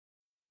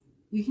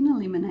You can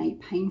eliminate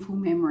painful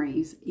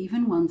memories,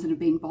 even ones that have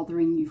been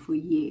bothering you for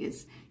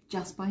years,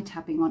 just by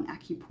tapping on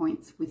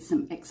acupoints with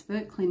some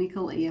expert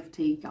clinical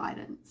EFT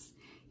guidance.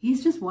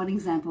 Here's just one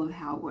example of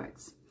how it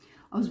works.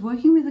 I was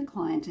working with a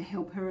client to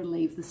help her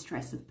relieve the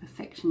stress of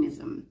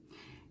perfectionism.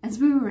 As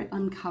we were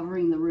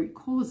uncovering the root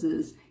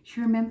causes, she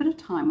remembered a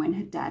time when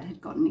her dad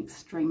had gotten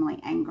extremely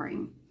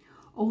angry.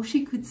 All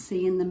she could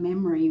see in the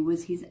memory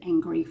was his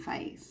angry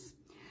face.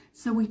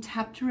 So we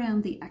tapped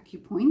around the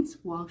acupoints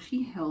while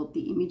she held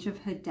the image of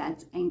her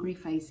dad's angry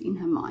face in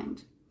her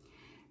mind.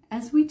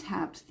 As we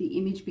tapped, the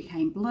image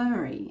became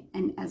blurry,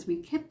 and as we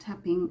kept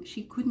tapping,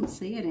 she couldn't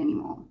see it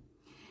anymore.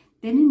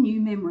 Then a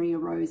new memory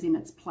arose in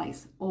its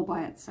place, all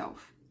by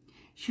itself.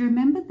 She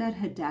remembered that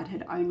her dad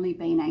had only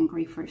been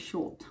angry for a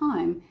short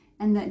time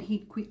and that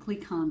he'd quickly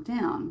calmed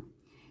down.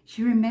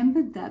 She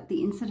remembered that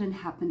the incident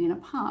happened in a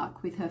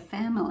park with her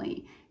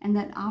family and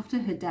that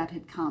after her dad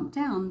had calmed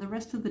down, the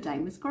rest of the day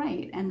was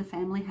great and the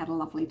family had a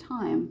lovely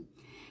time.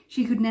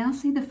 She could now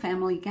see the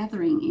family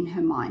gathering in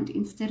her mind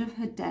instead of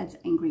her dad's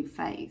angry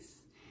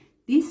face.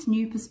 This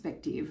new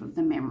perspective of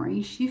the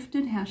memory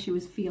shifted how she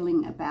was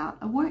feeling about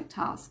a work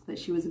task that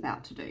she was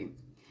about to do.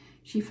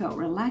 She felt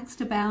relaxed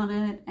about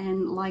it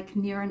and like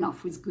near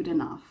enough was good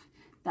enough.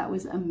 That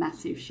was a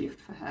massive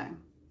shift for her.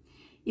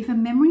 If a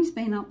memory's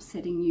been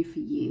upsetting you for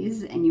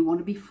years and you want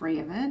to be free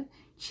of it,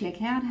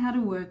 check out how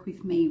to work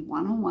with me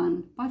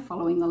one-on-one by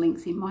following the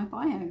links in my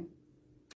bio.